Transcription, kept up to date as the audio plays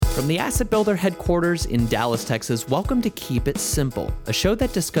From the Asset Builder headquarters in Dallas, Texas, welcome to Keep It Simple, a show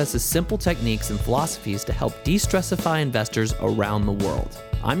that discusses simple techniques and philosophies to help de-stressify investors around the world.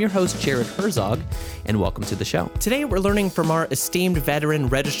 I'm your host, Jared Herzog, and welcome to the show. Today, we're learning from our esteemed veteran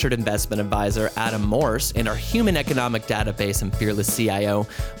registered investment advisor, Adam Morse, and our human economic database and fearless CIO,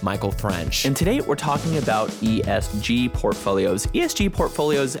 Michael French. And today, we're talking about ESG portfolios. ESG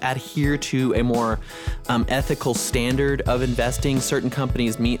portfolios adhere to a more ethical standard of investing. Certain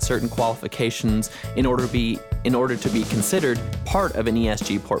companies meet certain qualifications in order to be considered part of an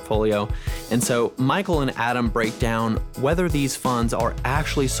ESG portfolio. And so Michael and Adam break down whether these funds are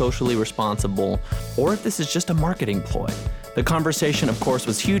actually socially responsible or if this is just a marketing ploy. The conversation, of course,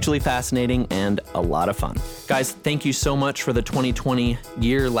 was hugely fascinating and a lot of fun. Guys, thank you so much for the 2020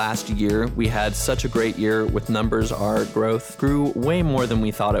 year last year. We had such a great year with numbers. Our growth grew way more than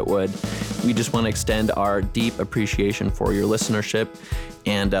we thought it would. We just want to extend our deep appreciation for your listenership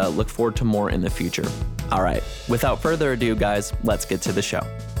and look forward to more in the future. All right, without further ado, guys, let's get to the show.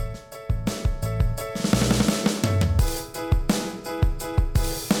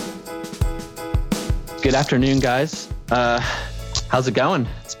 Good afternoon, guys. How's it going?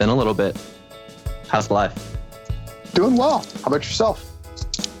 It's been a little bit. How's life? Doing well. How about yourself?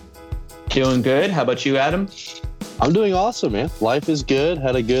 Doing good. How about you, Adam? I'm doing awesome, man. Life is good.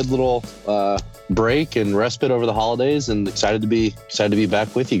 Had a good little break and respite over the holidays, and excited to be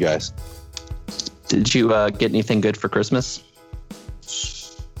back with you guys. Did you get anything good for Christmas?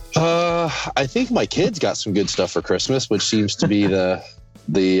 I think my kids got some good stuff for Christmas, which seems to be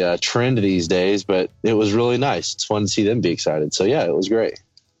the trend these days, but it was really nice. It's fun to see them be excited. So yeah, it was great.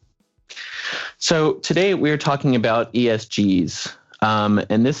 So today we're talking about ESGs,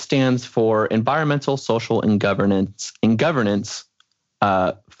 and this stands for Environmental, Social, and Governance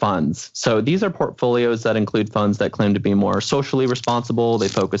funds. So these are portfolios that include funds that claim to be more socially responsible. They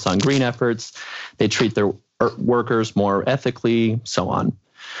focus on green efforts. They treat their workers more ethically, so on.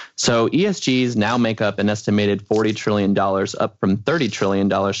 So ESGs now make up an estimated $40 trillion, up from $30 trillion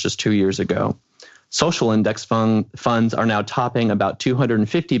just 2 years ago. Social index funds are now topping about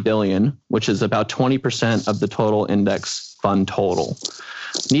 $250 billion, which is about 20% of the total index fund total.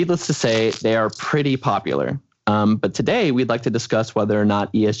 Needless to say, they are pretty popular. But today, we'd like to discuss whether or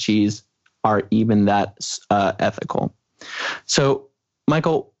not ESGs are even that ethical. So,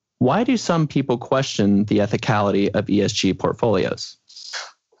 Michael, why do some people question the ethicality of ESG portfolios?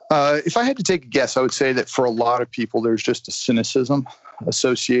 If I had to take a guess, I would say that for a lot of people, there's just a cynicism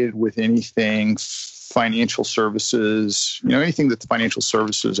associated with anything financial services, anything that the financial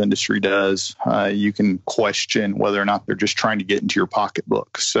services industry does. You can question whether or not they're just trying to get into your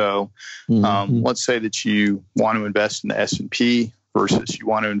pocketbook. So let's say that you want to invest in the S&P versus you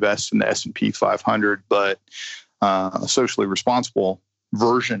want to invest in the S&P 500, but a socially responsible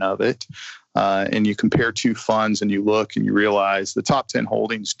version of it. And you compare two funds and you look and you realize the top 10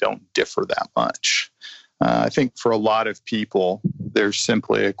 holdings don't differ that much. I think for a lot of people, there's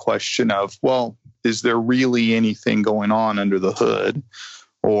simply a question of, well, is there really anything going on under the hood?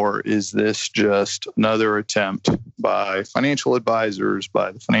 Or is this just another attempt by financial advisors,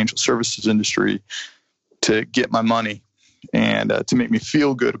 by the financial services industry to get my money and to make me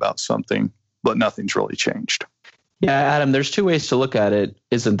feel good about something, but nothing's really changed? Yeah, Adam, there's two ways to look at it,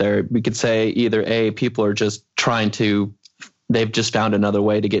 isn't there? We could say either A, people are just they've just found another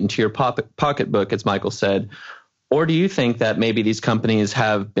way to get into your pocketbook, as Michael said. Or do you think that maybe these companies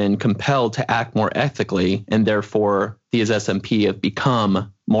have been compelled to act more ethically and therefore these S&P have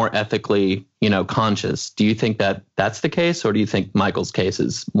become more ethically, conscious? Do you think that that's the case, or do you think Michael's case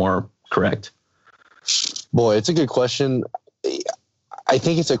is more correct? Boy, it's a good question. I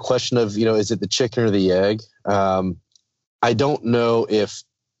think it's a question of, is it the chicken or the egg? I don't know if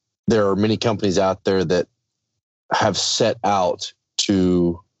there are many companies out there that have set out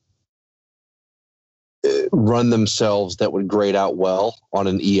to run themselves that would grade out well on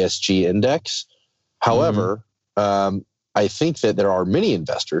an ESG index. However, I think that there are many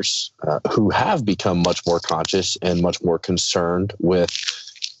investors who have become much more conscious and much more concerned with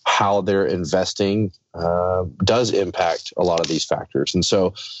how their investing does impact a lot of these factors. And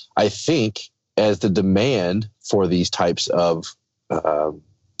so I think as the demand for these types of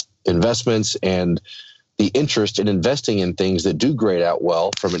investments and the interest in investing in things that do grade out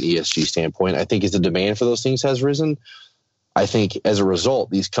well from an ESG standpoint, I think as the demand for those things has risen, I think as a result,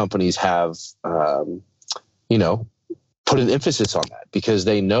 these companies have, put an emphasis on that because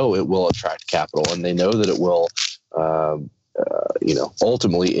they know it will attract capital and they know that it will,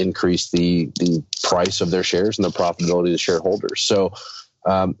 ultimately increase the price of their shares and the profitability of the shareholders. So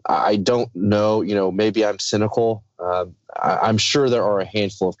I don't know, maybe I'm cynical. I'm sure there are a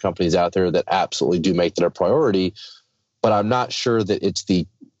handful of companies out there that absolutely do make that a priority, but I'm not sure that it's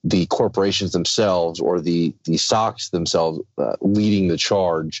the corporations themselves or the SOCs themselves leading the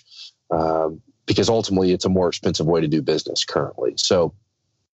charge, because ultimately it's a more expensive way to do business currently. So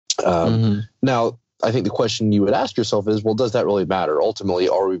now I think the question you would ask yourself is, well, does that really matter? Ultimately,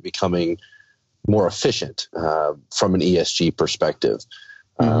 are we becoming more efficient from an ESG perspective?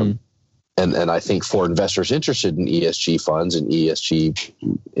 And I think for investors interested in ESG funds and ESG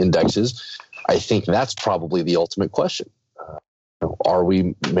indexes, I think that's probably the ultimate question. Are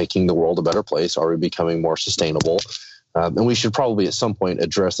we making the world a better place? Are we becoming more sustainable? And we should probably at some point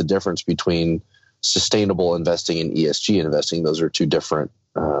address the difference between sustainable investing and ESG investing. Those are two different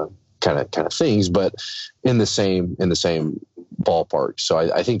kind of things, but in the same ballpark. So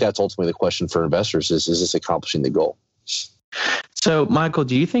I think that's ultimately the question for investors: is this accomplishing the goal? So, Michael,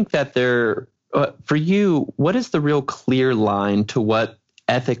 do you think that for you, what is the real clear line to what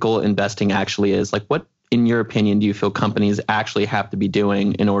ethical investing actually is? Like, what, in your opinion, do you feel companies actually have to be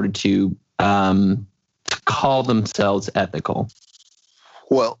doing in order to call themselves ethical?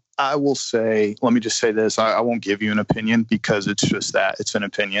 Well, I will say, let me just say this. I won't give you an opinion because it's just that. It's an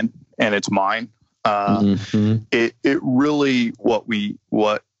opinion and it's mine. It really,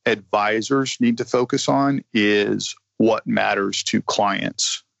 what advisors need to focus on is what matters to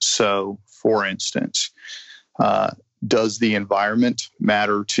clients. So, for instance, does the environment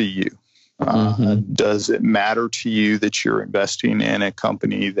matter to you? Does it matter to you that you're investing in a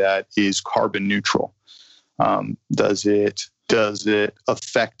company that is carbon neutral? Does it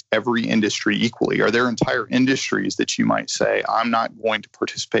affect every industry equally? Are there entire industries that you might say, I'm not going to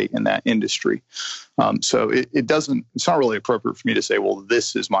participate in that industry? So it's not really appropriate for me to say, well,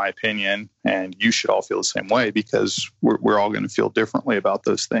 this is my opinion and you should all feel the same way, because we're all going to feel differently about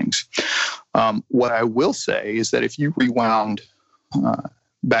those things. What I will say is that if you rewound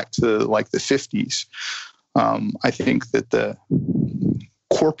back to like the 50s, I think that the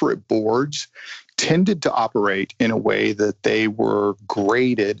corporate boards tended to operate in a way that they were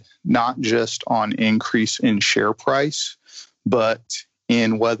graded not just on increase in share price, but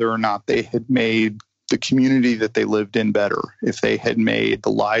in whether or not they had made the community that they lived in better, if they had made the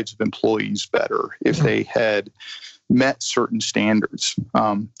lives of employees better, if they had met certain standards.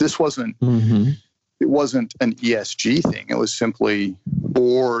 This wasn't it wasn't an ESG thing. It was simply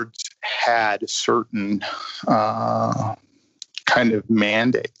boards had certain kind of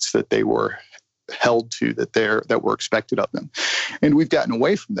mandates that they were held to, that were expected of them. And we've gotten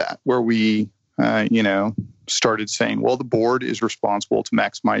away from that, where we started saying, well, the board is responsible to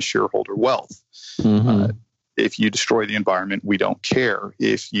maximize shareholder wealth. If you destroy the environment, we don't care.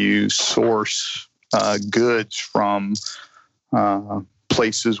 If you source goods from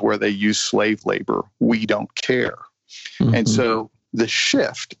places where they use slave labor, we don't care. And so the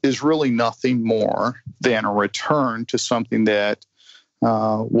shift is really nothing more than a return to something that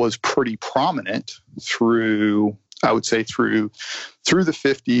was pretty prominent through the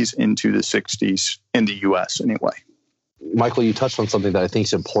 50s into the 60s in the U.S. anyway. Michael, you touched on something that I think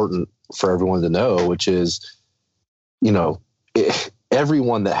is important for everyone to know, which is,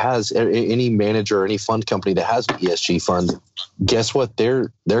 everyone that has any manager, any fund company that has an ESG fund, guess what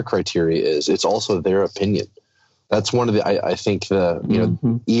their criteria is? It's also their opinion. That's one of the, I think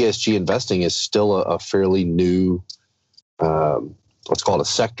ESG investing is still a fairly new, let's call it a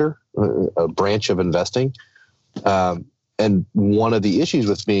sector, a branch of investing. And one of the issues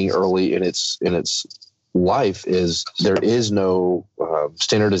with being early in its life is there is no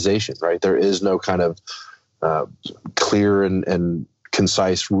standardization, right? There is no kind of clear and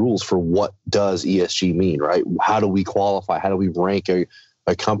concise rules for what does ESG mean, right? How do we qualify? How do we rank a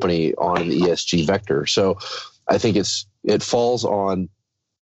company on the ESG vector? So I think it falls on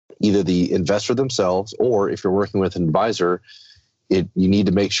either the investor themselves, or if you're working with an advisor, you need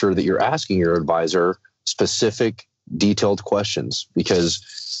to make sure that you're asking your advisor specific, detailed questions,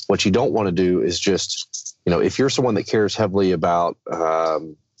 because what you don't want to do is just, if you're someone that cares heavily about,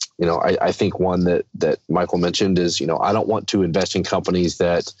 I think one that Michael mentioned is, I don't want to invest in companies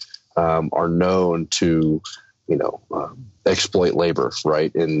that are known to, exploit labor,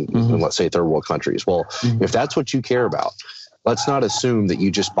 right? In let's say third world countries. Well, if that's what you care about, let's not assume that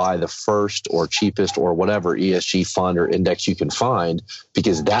you just buy the first or cheapest or whatever ESG fund or index you can find,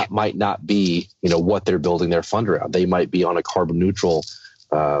 because that might not be, what they're building their fund around. They might be on a carbon neutral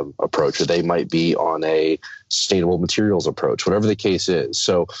approach, or they might be on a sustainable materials approach, whatever the case is.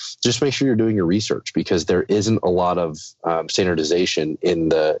 So just make sure you're doing your research, because there isn't a lot of standardization in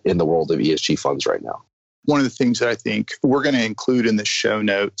the world of ESG funds right now. one of the things that I think we're going to include in the show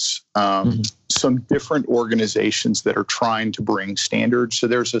notes, some different organizations that are trying to bring standards. So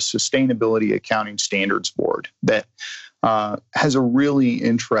there's a Sustainability Accounting Standards Board that has a really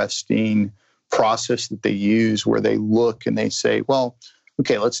interesting process that they use where they look and they say, well,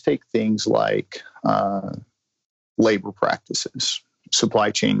 okay, let's take things like labor practices,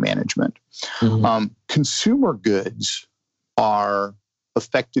 supply chain management. Consumer goods are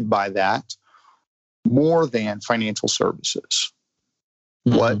affected by that more than financial services.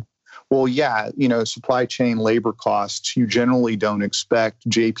 What? Well, yeah, supply chain labor costs, you generally don't expect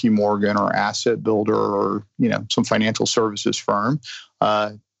JP Morgan or Asset Builder or, some financial services firm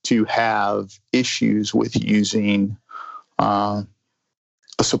to have issues with using a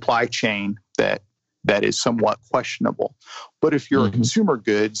supply chain that is somewhat questionable. But if you're a consumer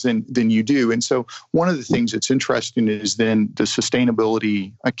goods, then you do. And so one of the things that's interesting is then the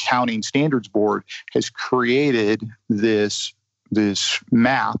Sustainability Accounting Standards Board has created this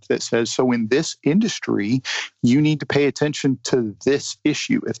map that says, so in this industry, you need to pay attention to this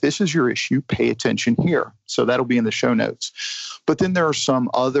issue. If this is your issue, pay attention here. So that'll be in the show notes. But then there are some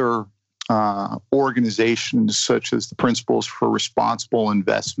other organizations, such as the Principles for Responsible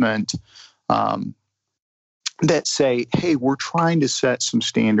Investment, that say, hey, we're trying to set some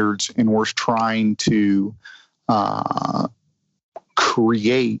standards and we're trying to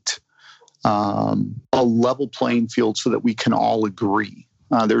create a level playing field so that we can all agree.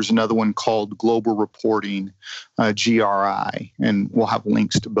 There's another one called Global Reporting, GRI, and we'll have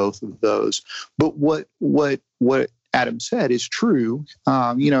links to both of those. But what Adam said is true.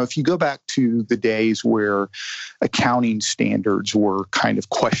 If you go back to the days where accounting standards were kind of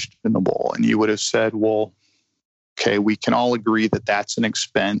questionable, and you would have said, well, okay, we can all agree that that's an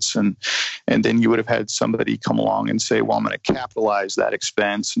expense. And then you would have had somebody come along and say, well, I'm going to capitalize that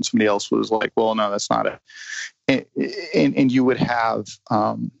expense. And somebody else was like, well, no, that's not it. And you would have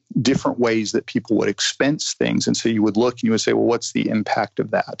different ways that people would expense things. And so you would look and you would say, well, what's the impact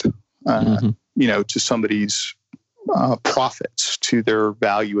of that, to somebody's profits, to their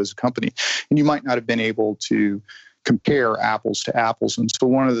value as a company? And you might not have been able to compare apples to apples. And so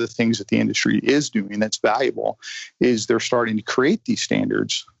one of the things that the industry is doing that's valuable is they're starting to create these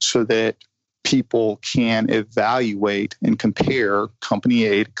standards so that people can evaluate and compare company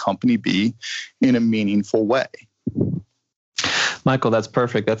A to company B in a meaningful way. Michael, that's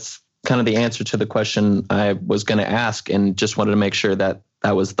perfect. That's kind of the answer to the question I was going to ask, and just wanted to make sure that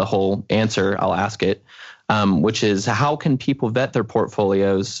that was the whole answer. I'll ask it. Which is, how can people vet their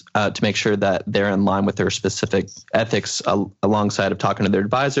portfolios to make sure that they're in line with their specific ethics alongside of talking to their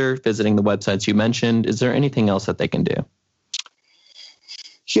advisor, visiting the websites you mentioned? Is there anything else that they can do?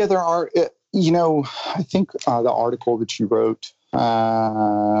 Yeah, there are. I think the article that you wrote,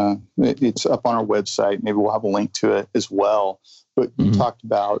 it's up on our website. Maybe we'll have a link to it as well. But you talked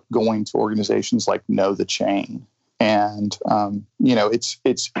about going to organizations like Know the Chain. And,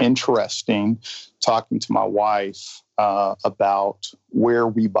 it's interesting talking to my wife about where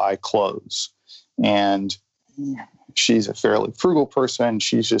we buy clothes. And she's a fairly frugal person.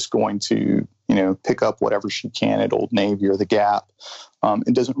 She's just going to, pick up whatever she can at Old Navy or the Gap,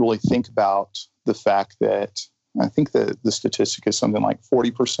 and doesn't really think about the fact that I think the statistic is something like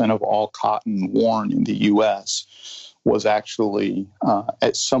 40% of all cotton worn in the U.S. was actually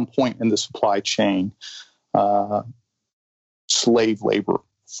at some point in the supply chain slave labor,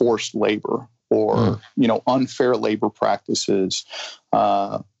 forced labor, or unfair labor practices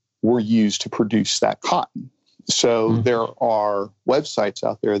were used to produce that cotton. So there are websites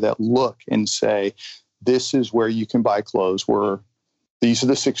out there that look and say, this is where you can buy clothes, where these are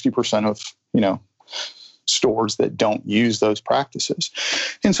the 60% of stores that don't use those practices.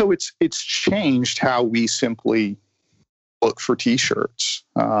 And so it's changed how we simply look for T-shirts,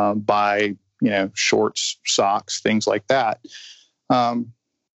 buy shorts, socks, things like that. And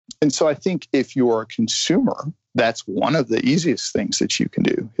so I think if you're a consumer, that's one of the easiest things that you can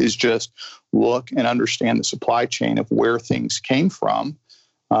do, is just look and understand the supply chain of where things came from,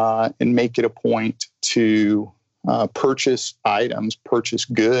 and make it a point to purchase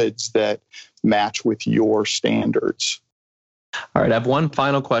goods that match with your standards. All right, I have one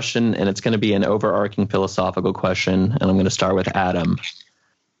final question, and it's going to be an overarching philosophical question, and I'm going to start with Adam.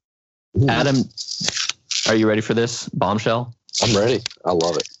 Adam, are you ready for this bombshell? I'm ready. I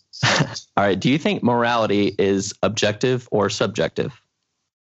love it. All right. Do you think morality is objective or subjective?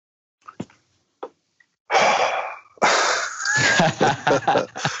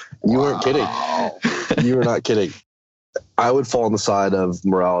 You weren't kidding. You were not kidding. I would fall on the side of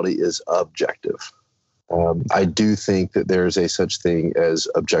morality is objective. I do think that there is a such thing as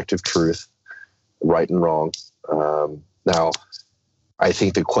objective truth. right and wrong. Now, I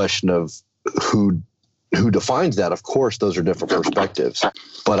think the question of who defines that, of course, those are different perspectives.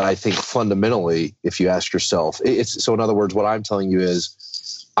 But I think fundamentally, if you ask yourself, so in other words, what I'm telling you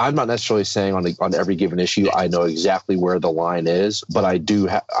is, I'm not necessarily saying on every given issue I know exactly where the line is, but I do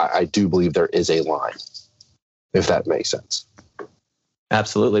believe there is a line, if that makes sense.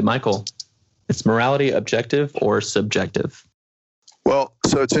 Absolutely. Michael, is morality objective or subjective? Well,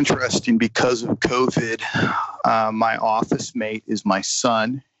 so it's interesting because of COVID. My office mate is my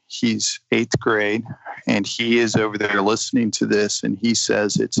son. He's 8th grade, and he is over there listening to this, and he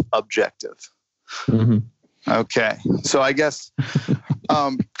says it's objective. Mm-hmm. Okay, so I guess. Are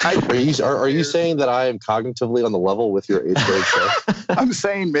you saying that I am cognitively on the level with your 8th grade son? I'm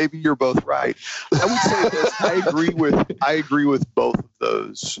saying maybe you're both right. I would say this. I agree with both of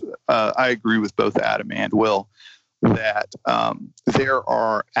those. I agree with both Adam and Will that there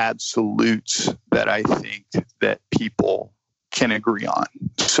are absolutes that I think that people can agree on.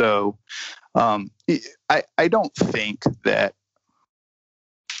 So I don't think that.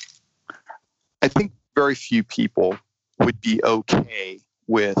 I think very few people would be okay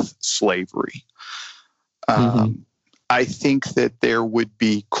with slavery. I think that there would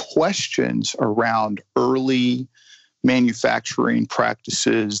be questions around early manufacturing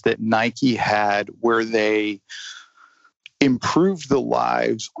practices that Nike had where they improved the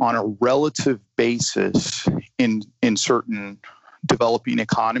lives on a relative basis in certain developing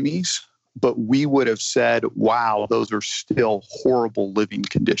economies. But we would have said, wow, those are still horrible living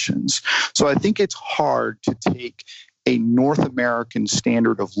conditions. So I think it's hard to take a North American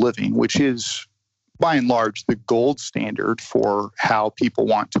standard of living, which is by and large the gold standard for how people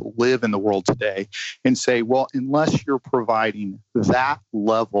want to live in the world today, and say, well, unless you're providing that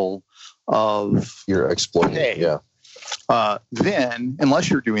level of you're exploiting pay, then unless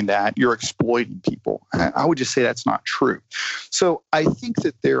you're doing that, you're exploiting people. I would just say that's not true. So I think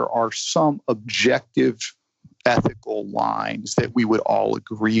that there are some objective ethical lines that we would all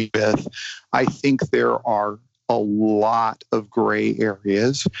agree with. I think there are a lot of gray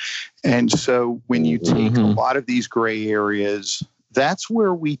areas. And so when you take a lot of these gray areas, that's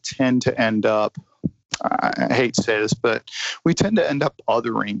where we tend to end up. I hate to say this, but we tend to end up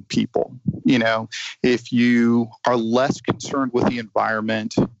othering people. You know, if you are less concerned with the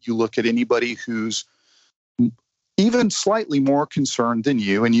environment, you look at anybody who's even slightly more concerned than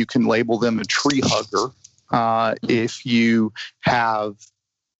you, and you can label them a tree hugger. If you have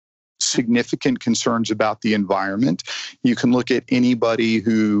significant concerns about the environment, you can look at anybody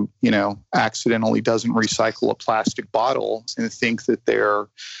who, you know, accidentally doesn't recycle a plastic bottle and think that they're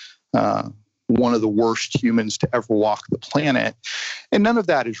one of the worst humans to ever walk the planet. And none of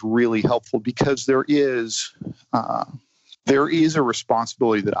that is really helpful, because there is a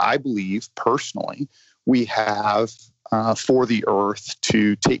responsibility that I believe personally we have for the earth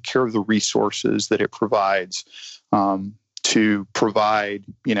to take care of the resources that it provides, to provide,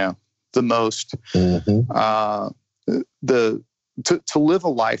 you know, the most, to live a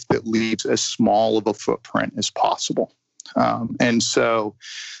life that leaves as small of a footprint as possible. And so,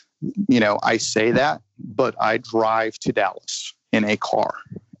 you know, I say that, but I drive to Dallas in a car,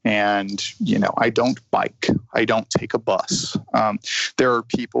 and, you know, I don't bike. I don't take a bus. There are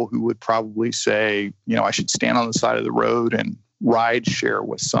people who would probably say, you know, I should stand on the side of the road and ride share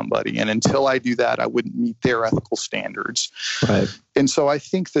with somebody. And until I do that, I wouldn't meet their ethical standards. Right. And so I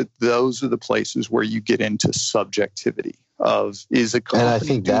think that those are the places where you get into subjectivity of, is a company, and I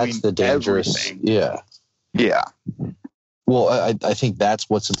think that's the dangerous. Everything? Yeah. Well, I think that's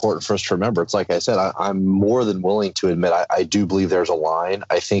what's important for us to remember. It's like I said, I'm more than willing to admit I do believe there's a line.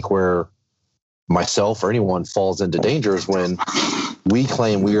 I think where myself or anyone falls into danger is when we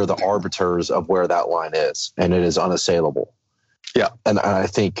claim we are the arbiters of where that line is, and it is unassailable. Yeah. And I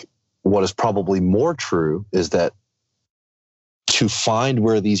think what is probably more true is that to find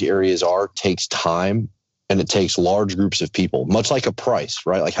where these areas are takes time, and it takes large groups of people, much like a price,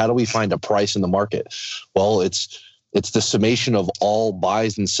 right? Like, how do we find a price in the market? Well, it's the summation of all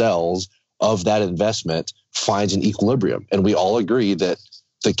buys and sells of that investment finds an equilibrium. And we all agree that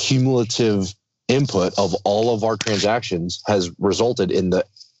the cumulative input of all of our transactions has resulted in the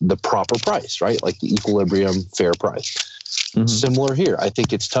proper price, right? Like the equilibrium, fair price. Mm-hmm. Similar here. I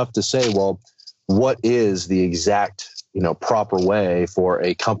think it's tough to say, well, what is the exact, you know, proper way for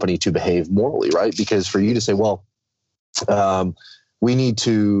a company to behave morally, right? Because for you to say, well, we need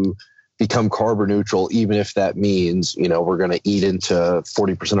to become carbon neutral, even if that means, you know, we're going to eat into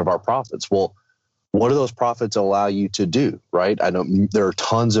 40% of our profits. Well, what do those profits allow you to do, right? I know there are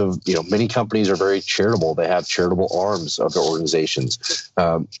tons of, many companies are very charitable. They have charitable arms of their organizations.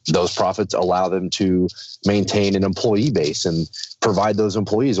 Those profits allow them to maintain an employee base and provide those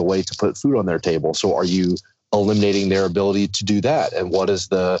employees a way to put food on their table. So are you eliminating their ability to do that? And what is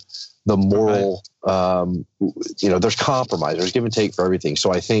the moral, there's compromise, there's give and take for everything.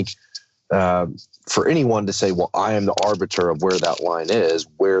 So I think for anyone to say, well, I am the arbiter of where that line is,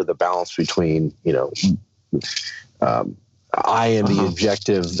 where the balance between, I am the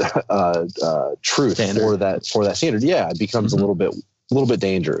objective truth standard. for that standard. Yeah, it becomes a little bit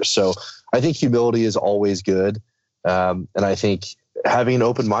dangerous. So I think humility is always good. And I think having an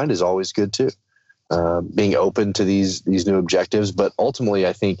open mind is always good too. Being open to these new objectives. But ultimately,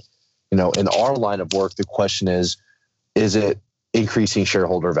 I think, in our line of work, the question is it increasing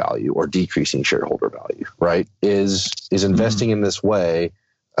shareholder value or decreasing shareholder value, right? Is investing in this way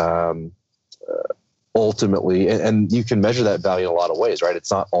ultimately, and you can measure that value in a lot of ways, right?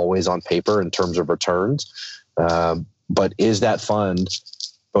 It's not always on paper in terms of returns, but is that fund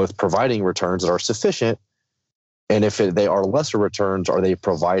both providing returns that are sufficient, and if they are lesser returns, are they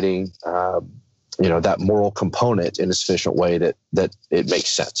providing that moral component in a sufficient way that it makes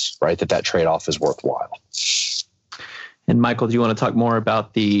sense, right? That trade-off is worthwhile. And Michael, do you want to talk more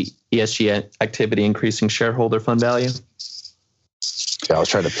about the ESG activity increasing shareholder fund value? Yeah, I was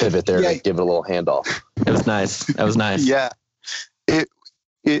trying to pivot there to give it a little handoff. It was nice. That was nice. Yeah,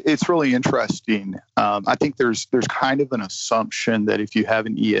 it's really interesting. I think there's kind of an assumption that if you have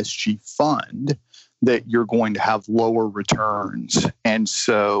an ESG fund, that you're going to have lower returns. And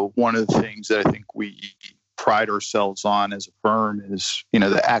so one of the things that I think we pride ourselves on as a firm is,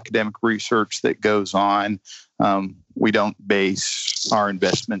 the academic research that goes on. We don't base our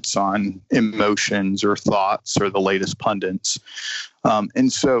investments on emotions or thoughts or the latest pundits.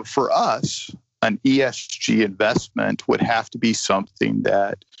 And so for us, an ESG investment would have to be something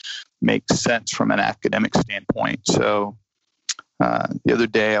that makes sense from an academic standpoint. So the other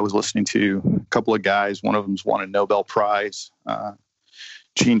day I was listening to a couple of guys. One of them's won a Nobel Prize,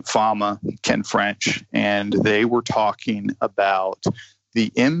 Gene Fama, Ken French, and they were talking about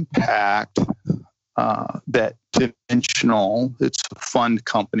the impact that Dimensional, it's a fund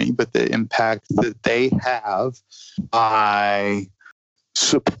company, but the impact that they have by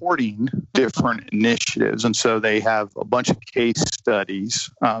supporting different initiatives. And so they have a bunch of case studies,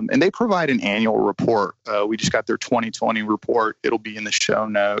 and they provide an annual report. We just got their 2020 report. It'll be in the show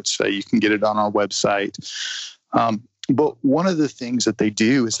notes. You can get it on our website. But one of the things that they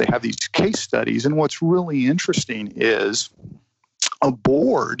do is they have these case studies. And what's really interesting is a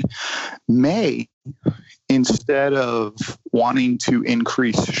board may, instead of wanting to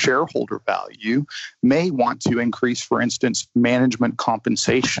increase shareholder value, may want to increase, for instance, management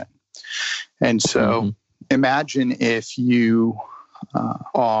compensation. And so imagine if you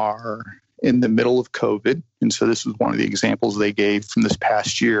are in the middle of COVID, and so this was one of the examples they gave from this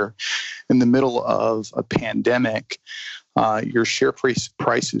past year, in the middle of a pandemic, your share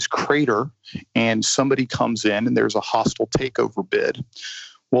prices crater, and somebody comes in and there's a hostile takeover bid.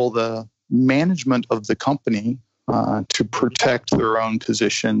 Well, the management of the company, to protect their own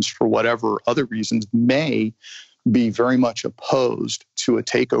positions for whatever other reasons, may be very much opposed to a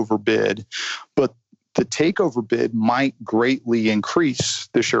takeover bid, but the takeover bid might greatly increase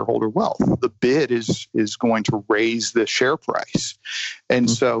the shareholder wealth. The bid is going to raise the share price. And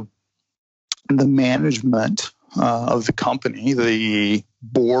so the management of the company, the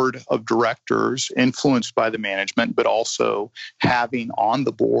board of directors influenced by the management, but also having on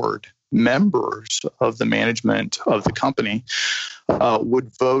the board members of the management of the company, would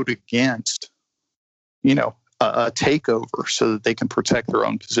vote against, a takeover so that they can protect their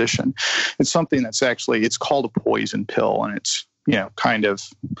own position. It's something that's actually, it's called a poison pill, and it's,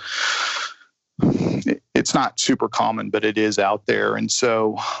 it's not super common, but it is out there. And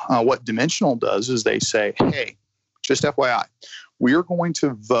so what Dimensional does is they say, hey, just FYI, we're going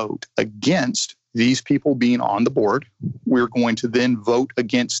to vote against these people being on the board. We're going to then vote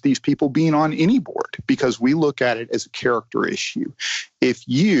against these people being on any board, because we look at it as a character issue. If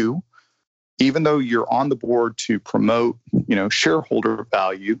you, even though you're on the board to promote, shareholder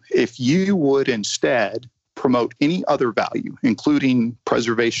value, if you would instead promote any other value, including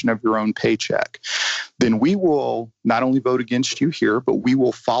preservation of your own paycheck, then we will not only vote against you here, but we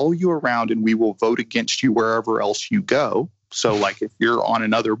will follow you around and we will vote against you wherever else you go. So like if you're on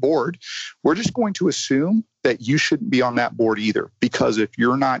another board, we're just going to assume that you shouldn't be on that board either, because if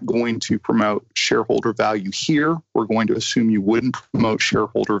you're not going to promote shareholder value here, we're going to assume you wouldn't promote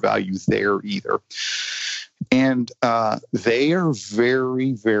shareholder value there either. And they are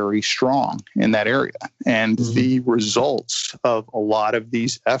very, very strong in that area. And the results of a lot of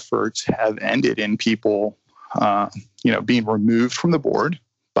these efforts have ended in people, being removed from the board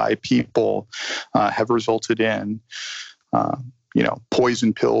by people, have resulted in,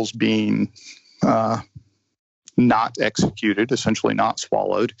 poison pills being not executed, essentially not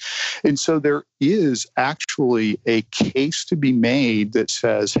swallowed. And so there is actually a case to be made that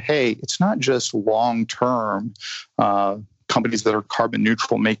says, hey, it's not just long-term companies that are carbon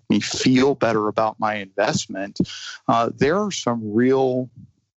neutral make me feel better about my investment. There are some real,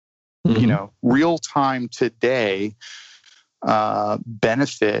 real time today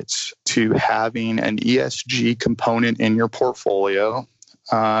benefits to having an ESG component in your portfolio.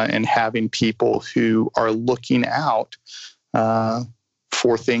 And having people who are looking out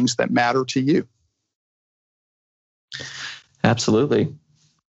for things that matter to you. Absolutely.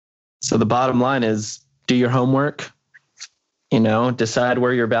 So the bottom line is do your homework, decide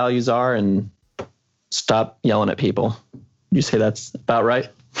where your values are and stop yelling at people. You say that's about right?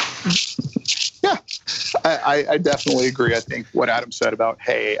 Yeah, I definitely agree. I think what Adam said about,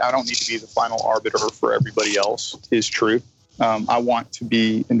 hey, I don't need to be the final arbiter for everybody else is true. I want to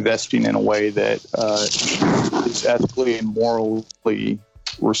be investing in a way that is ethically and morally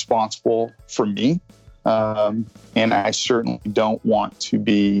responsible for me. And I certainly don't want to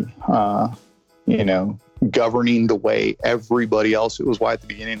be, governing the way everybody else. It was why at the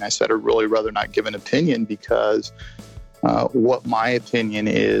beginning I said I'd really rather not give an opinion because what my opinion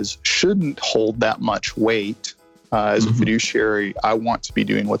is shouldn't hold that much weight. As a fiduciary, I want to be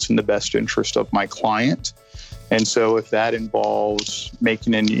doing what's in the best interest of my client. And so if that involves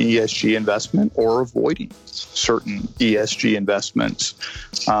making an ESG investment or avoiding certain ESG investments,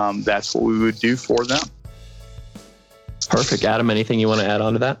 that's what we would do for them. Perfect. Adam, anything you want to add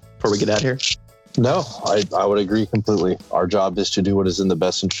on to that before we get out of here? No, I would agree completely. Our job is to do what is in the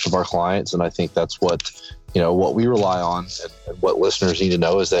best interest of our clients. And I think that's what we rely on and what listeners need to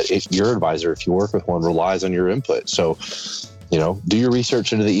know is that if your advisor, if you work with one, relies on your input. So, do your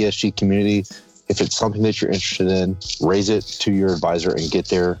research into the ESG community. If it's something that you're interested in, raise it to your advisor and get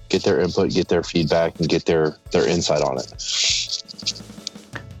their input, get their feedback, and get their insight on it.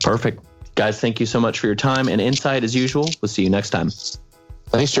 Perfect. Guys, thank you so much for your time and insight as usual. We'll see you next time.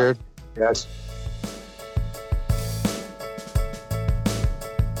 Thanks, Jared. Yes.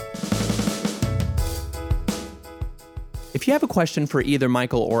 If you have a question for either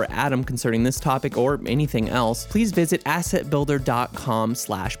Michael or Adam concerning this topic or anything else, please visit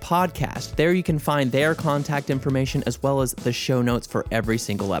assetbuilder.com/podcast. There you can find their contact information as well as the show notes for every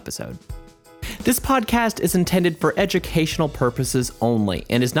single episode. This podcast is intended for educational purposes only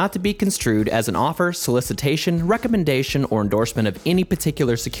and is not to be construed as an offer, solicitation, recommendation, or endorsement of any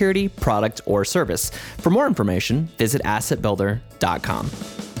particular security, product, or service. For more information, visit assetbuilder.com.